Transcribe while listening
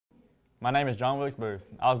My name is John Wilkes Booth.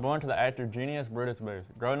 I was born to the actor Junius Brutus Booth.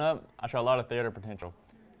 Growing up, I showed a lot of theater potential.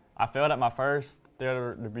 I failed at my first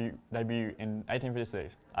theater debut in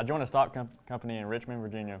 1856. I joined a stock company in Richmond,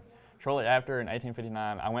 Virginia. Shortly after, in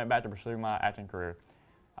 1859, I went back to pursue my acting career.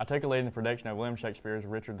 I took a lead in the production of William Shakespeare's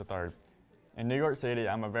Richard III. In New York City,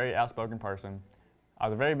 I'm a very outspoken person. I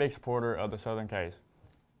was a very big supporter of the Southern case.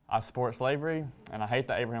 I support slavery, and I hate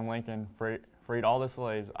that Abraham Lincoln freed all the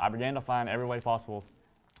slaves. I began to find every way possible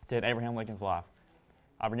to end Abraham Lincoln's life.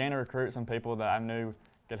 I began to recruit some people that I knew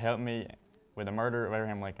could help me with the murder of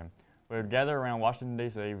Abraham Lincoln. We would gather around Washington,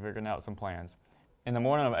 D.C., figuring out some plans. In the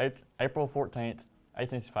morning of April 14th,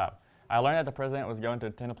 1865, I learned that the president was going to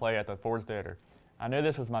attend a play at the Ford's Theater. I knew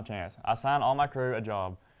this was my chance. I assigned all my crew a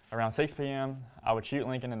job. Around 6 p.m., I would shoot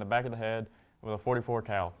Lincoln in the back of the head with a .44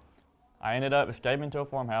 cal. I ended up escaping to a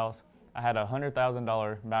farmhouse. I had a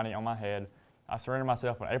 $100,000 bounty on my head. I surrendered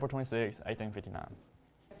myself on April 26, 1859.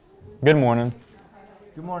 Good morning.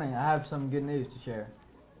 Good morning. I have some good news to share.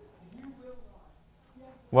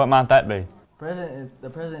 What might that be? The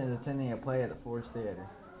president is attending a play at the Ford's Theater.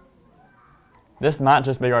 This might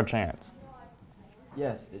just be our chance.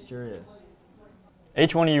 Yes, it sure is.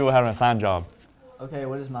 Each one of you will have an assigned job. Okay,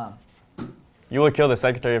 what is mine? You will kill the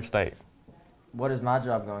Secretary of State. What is my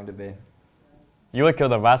job going to be? You will kill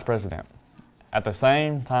the Vice President at the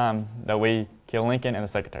same time that we kill Lincoln and the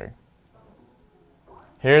Secretary.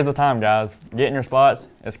 Here's the time, guys. Get in your spots.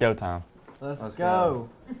 It's go time. Let's go.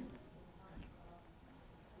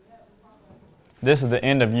 This is the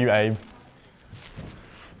end of you, Abe.